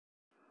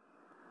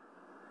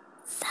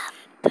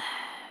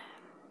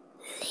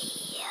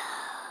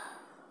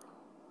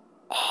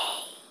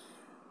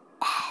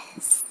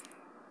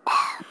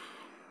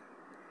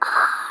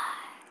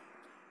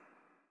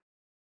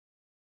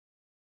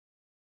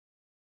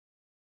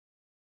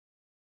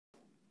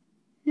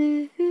Oh.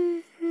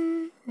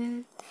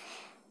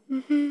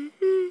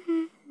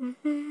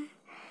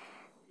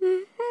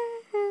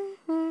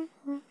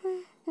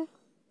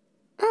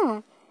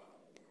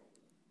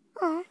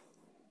 Oh.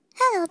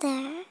 Hello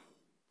there.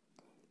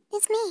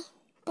 It's me,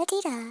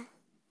 Petita.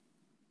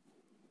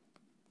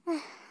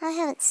 I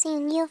haven't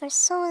seen you for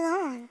so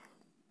long.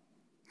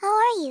 How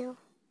are you?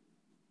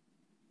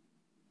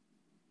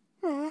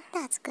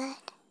 That's good.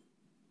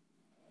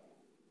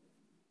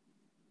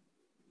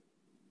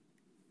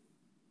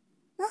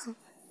 Oh,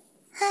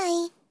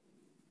 hi.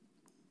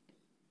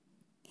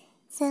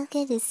 So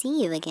good to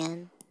see you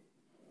again.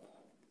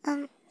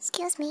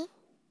 Excuse me.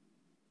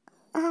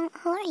 Who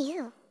are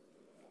you?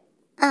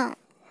 Oh,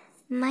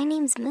 my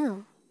name's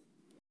Moo.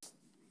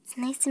 It's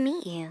nice to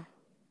meet you.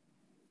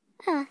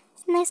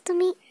 It's nice to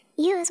meet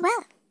you as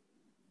well.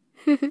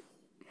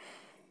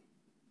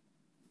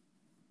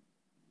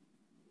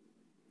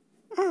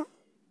 Oh,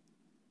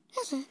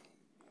 hey.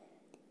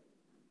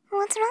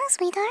 What's wrong,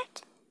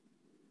 sweetheart?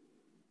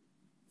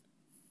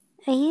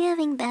 Are you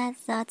having bad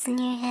thoughts in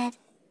your head?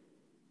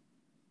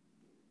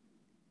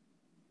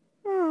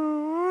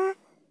 Aww,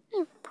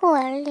 you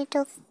poor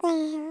little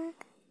thing.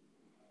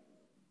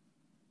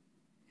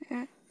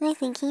 I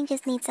think he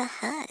just needs a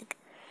hug.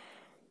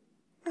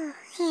 Oh,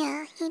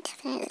 yeah, he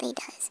definitely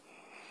does.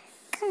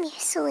 Come here,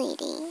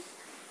 sweetie.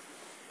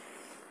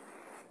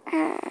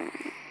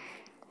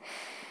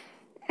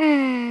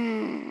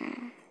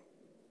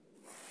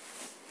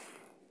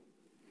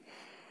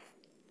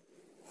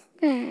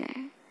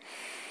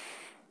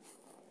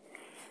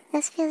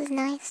 This feels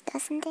nice,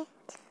 doesn't it?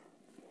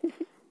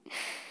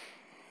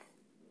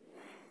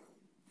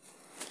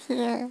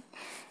 Yeah,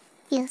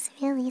 feels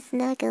really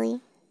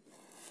snuggly.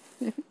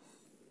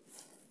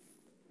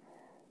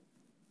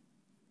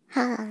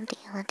 How long do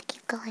you want to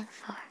keep going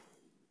for?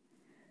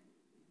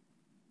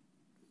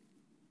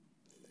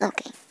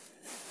 Okay.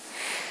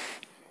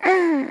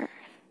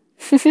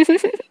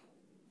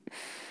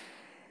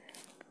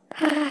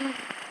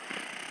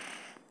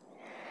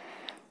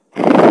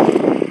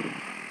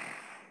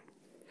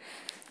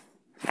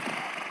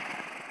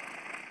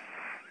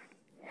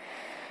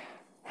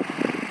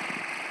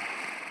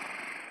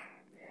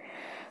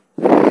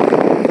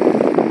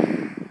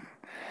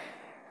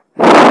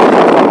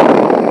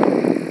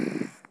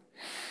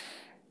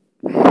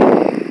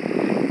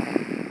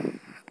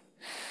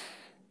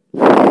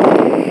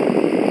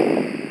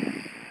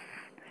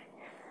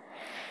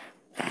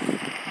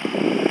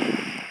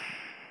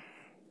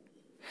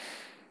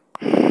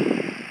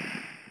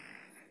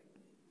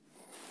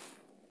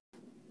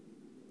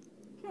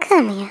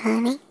 Come here,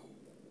 honey.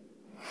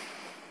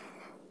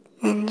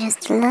 And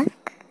just look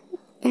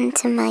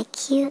into my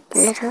cute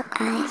little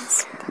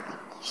eyes.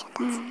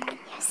 You're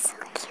so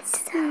cute,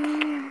 so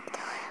adorable.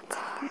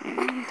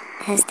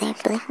 As they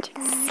blink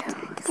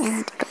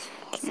and blink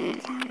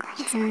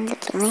and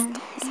blink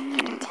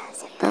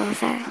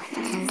over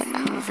and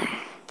over.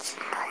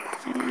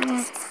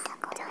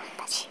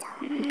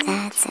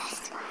 That's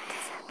it.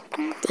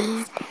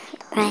 Deep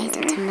right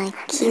into my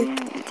cute,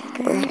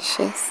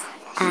 luscious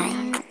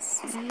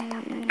eyes.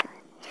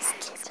 Just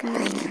keep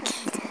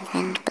blinking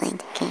and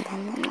blinking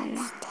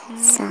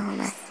so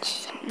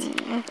much.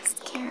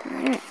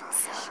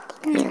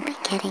 You'll be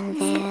getting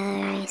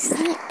very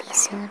sleepy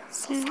soon.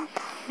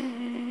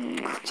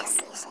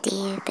 Just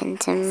deep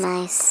into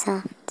my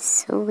soft,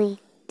 sweet,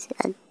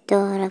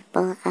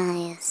 adorable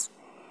eyes.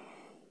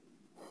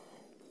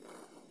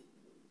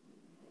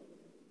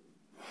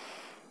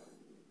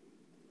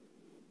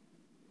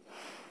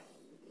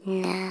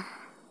 Now,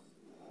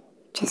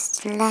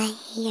 just lay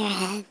your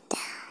head down.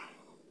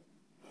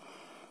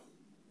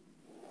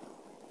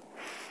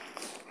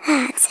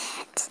 That's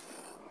it.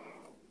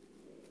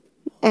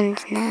 And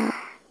now,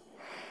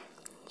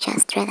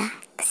 just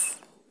relax.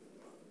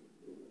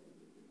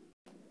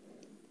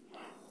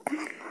 Come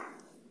on.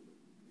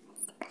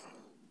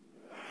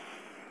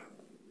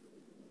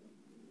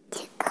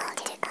 Tickle,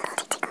 tickle,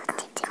 tickle,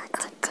 tickle,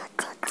 tickle,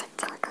 tickle,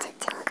 tickle, tickle,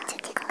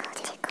 tickle,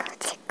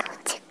 tickle,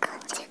 tickle,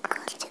 tickle,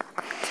 tickle.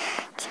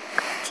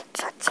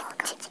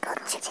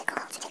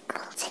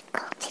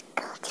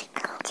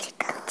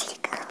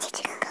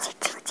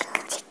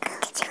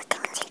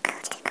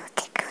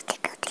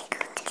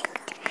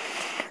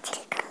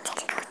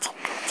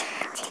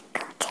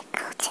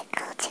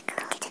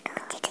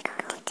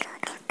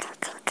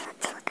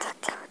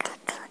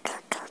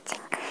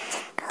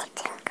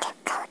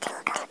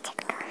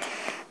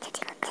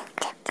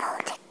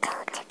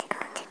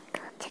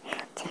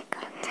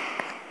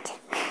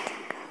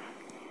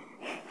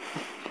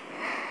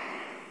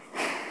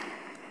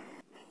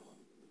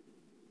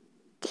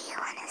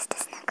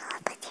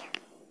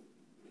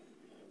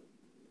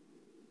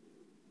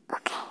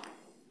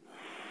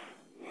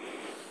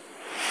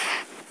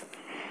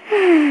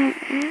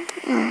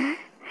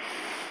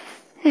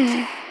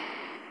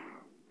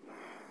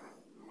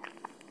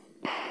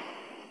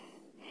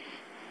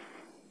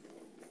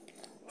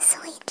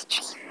 Sweet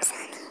dreams,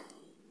 honey.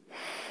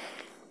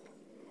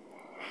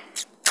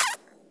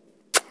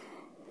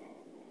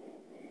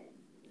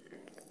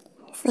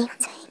 Sleep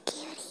tight.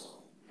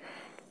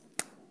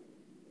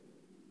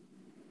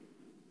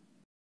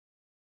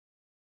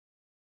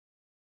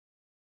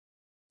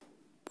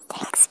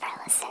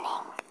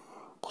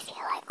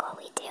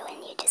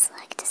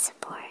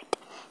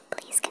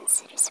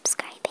 consider subscribing.